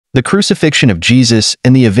The crucifixion of Jesus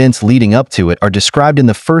and the events leading up to it are described in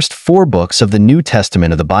the first 4 books of the New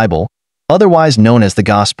Testament of the Bible, otherwise known as the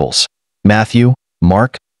Gospels: Matthew,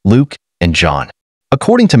 Mark, Luke, and John.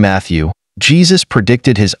 According to Matthew, Jesus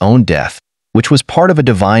predicted his own death, which was part of a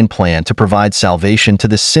divine plan to provide salvation to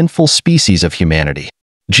the sinful species of humanity.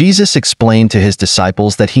 Jesus explained to his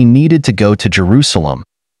disciples that he needed to go to Jerusalem,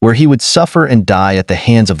 where he would suffer and die at the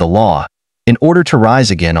hands of the law, in order to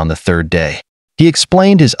rise again on the 3rd day. He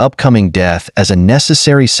explained his upcoming death as a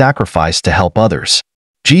necessary sacrifice to help others.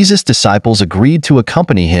 Jesus' disciples agreed to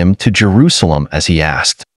accompany him to Jerusalem as he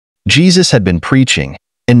asked. Jesus had been preaching,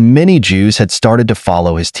 and many Jews had started to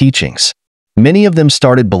follow his teachings. Many of them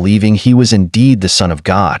started believing he was indeed the Son of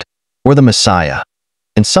God, or the Messiah,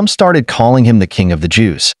 and some started calling him the King of the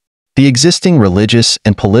Jews. The existing religious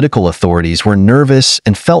and political authorities were nervous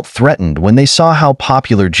and felt threatened when they saw how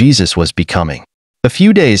popular Jesus was becoming. A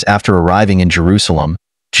few days after arriving in Jerusalem,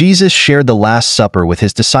 Jesus shared the Last Supper with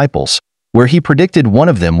his disciples, where he predicted one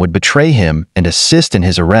of them would betray him and assist in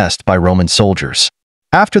his arrest by Roman soldiers.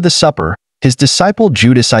 After the supper, his disciple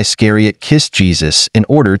Judas Iscariot kissed Jesus in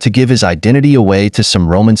order to give his identity away to some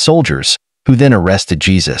Roman soldiers, who then arrested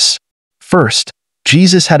Jesus. First,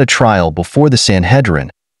 Jesus had a trial before the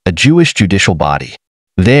Sanhedrin, a Jewish judicial body.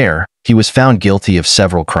 There, he was found guilty of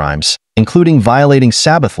several crimes, including violating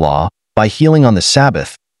Sabbath law by healing on the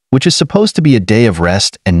Sabbath, which is supposed to be a day of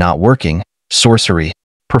rest and not working, sorcery,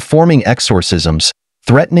 performing exorcisms,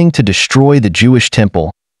 threatening to destroy the Jewish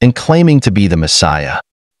temple, and claiming to be the Messiah.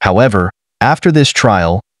 However, after this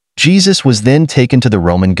trial, Jesus was then taken to the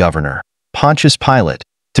Roman governor, Pontius Pilate,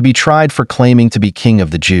 to be tried for claiming to be king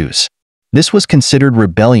of the Jews. This was considered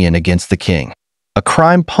rebellion against the king, a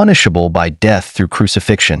crime punishable by death through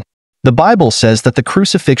crucifixion. The Bible says that the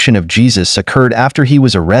crucifixion of Jesus occurred after he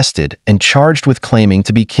was arrested and charged with claiming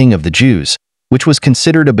to be king of the Jews, which was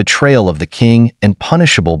considered a betrayal of the king and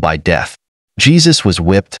punishable by death. Jesus was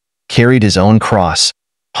whipped, carried his own cross,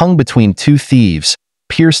 hung between 2 thieves,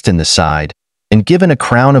 pierced in the side, and given a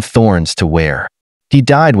crown of thorns to wear. He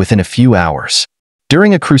died within a few hours.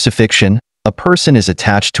 During a crucifixion, a person is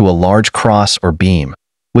attached to a large cross or beam,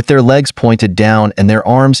 with their legs pointed down and their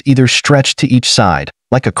arms either stretched to each side,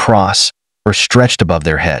 like a cross, or stretched above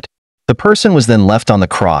their head. The person was then left on the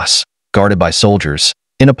cross, guarded by soldiers,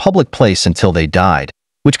 in a public place until they died,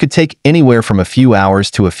 which could take anywhere from a few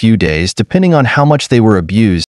hours to a few days depending on how much they were abused